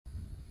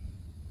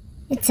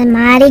It's a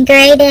mighty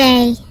great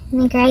day,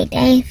 and a great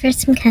day for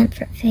some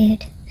comfort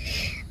food.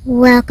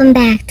 Welcome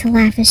back to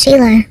Life with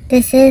Sheila.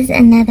 This is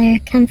another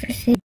comfort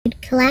food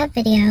collab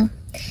video.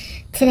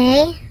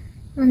 Today,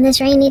 on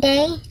this rainy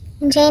day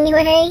in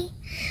January,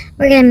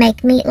 we're going to make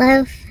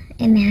meatloaf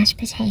and mashed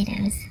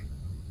potatoes.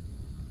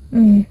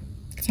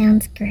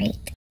 Sounds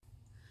great.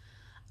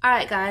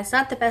 Alright guys,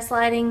 not the best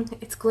lighting.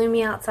 It's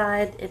gloomy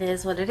outside. It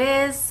is what it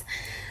is.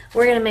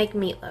 We're going to make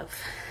meatloaf.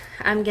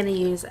 I'm going to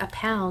use a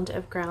pound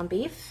of ground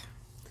beef.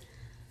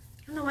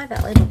 I don't know why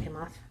that label came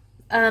off.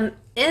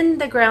 In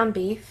the ground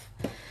beef,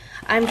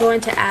 I'm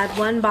going to add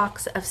 1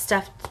 box of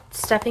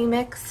stuffing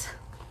mix.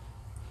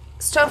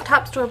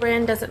 Stovetop store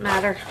brand, doesn't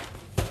matter.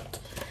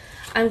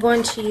 I'm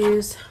going to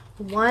use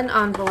 1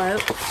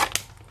 envelope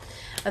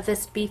of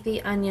this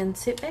beefy onion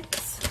soup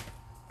mix.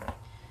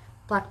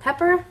 Black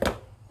pepper.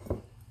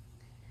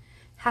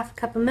 Half a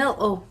cup of milk.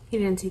 Oh, you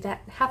didn't see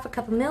that. Half a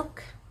cup of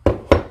milk.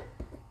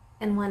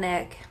 And 1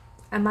 egg.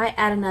 I might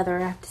add another.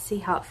 I have to see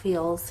how it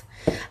feels.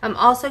 I'm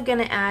also going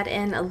to add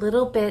in a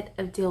little bit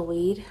of dill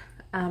weed.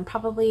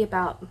 Probably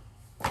about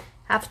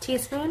half a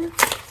teaspoon.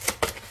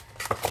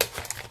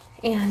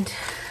 And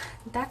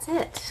that's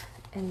it.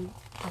 And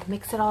I'll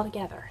mix it all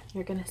together.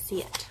 You're going to see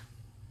it.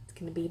 It's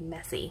going to be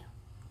messy,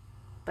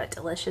 but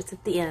delicious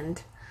at the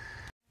end.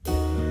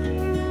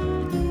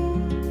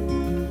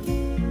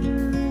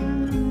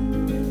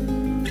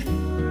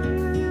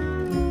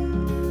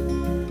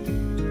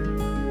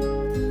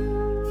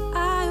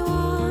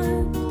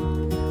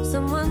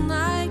 Someone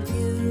like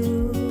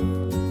you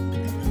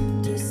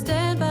to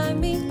stand by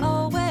me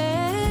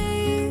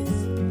always,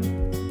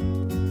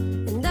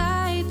 and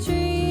I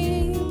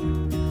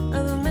dream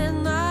of a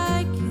man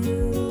like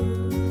you,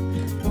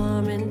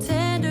 warm and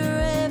tender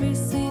every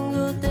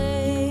single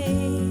day.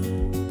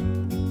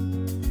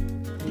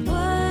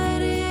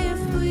 What if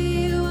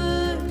we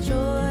would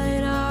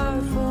join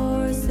our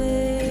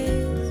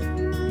forces?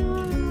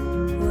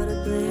 What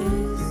a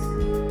bliss.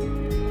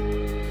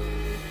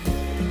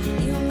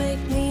 You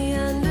make me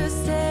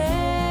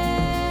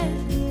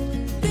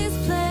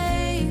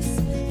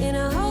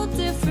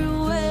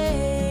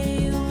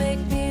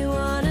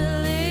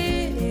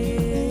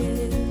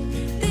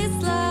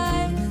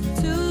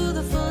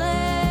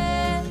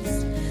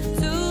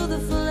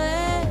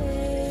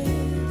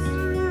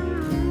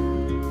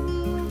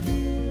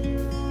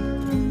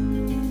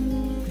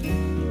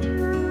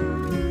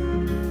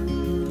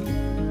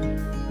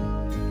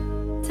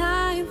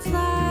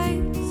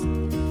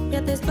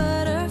there's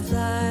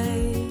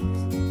butterflies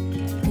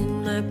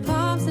in my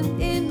palms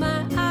and in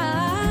my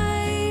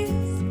eyes.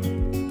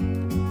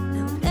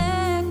 Now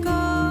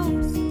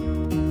echoes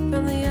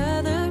from the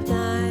other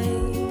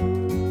night,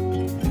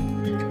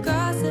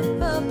 gossip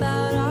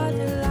about our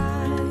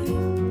delight.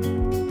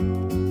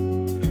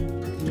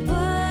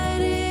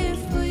 What if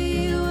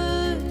we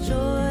would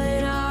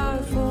join our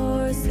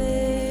forces?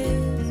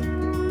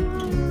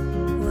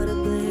 What a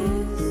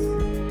bliss.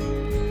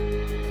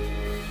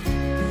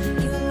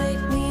 You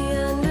make me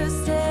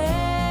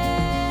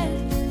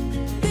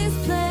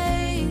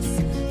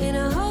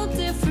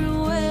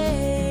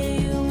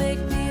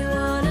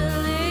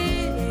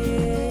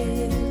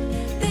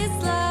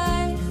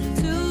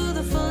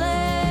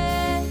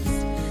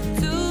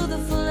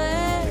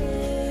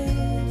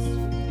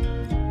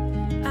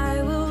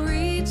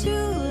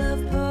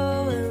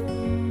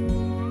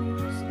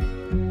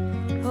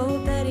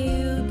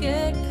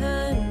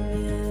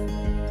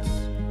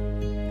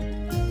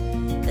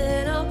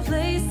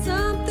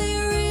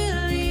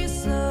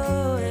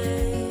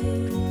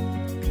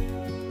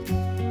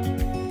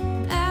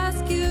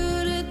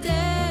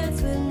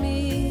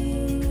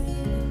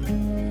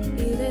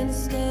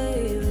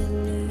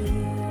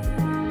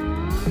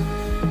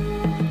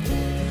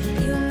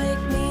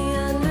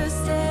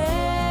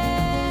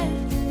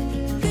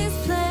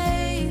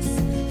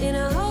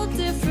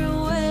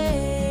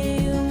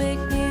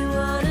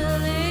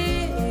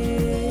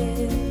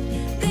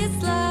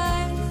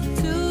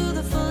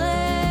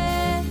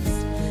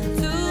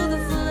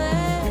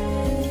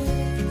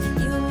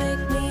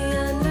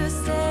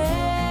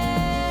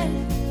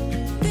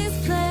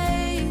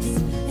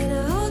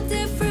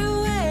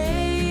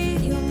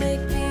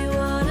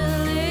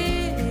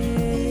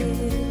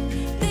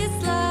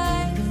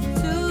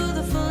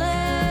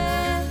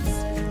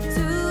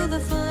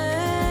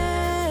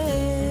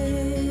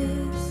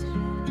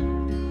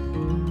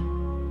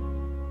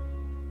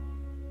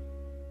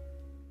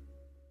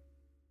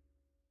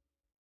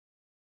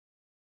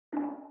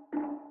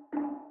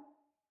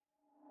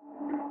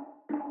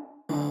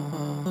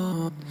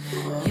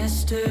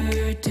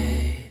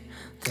yesterday,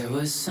 there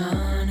was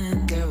sun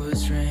and there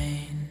was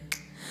rain,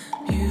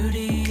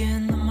 beauty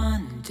in the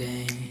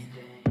mundane.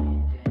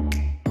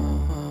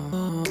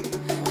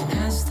 And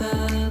as the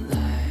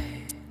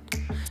light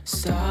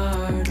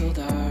startled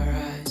our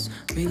eyes,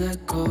 we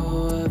let go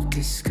of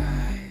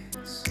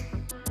disguise.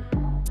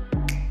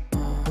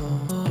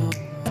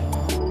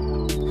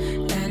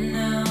 And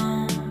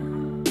now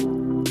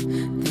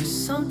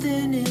there's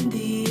something in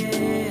the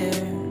air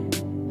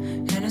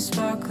and a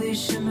sparkle sparkly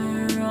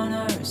shimmer on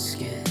our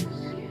skin.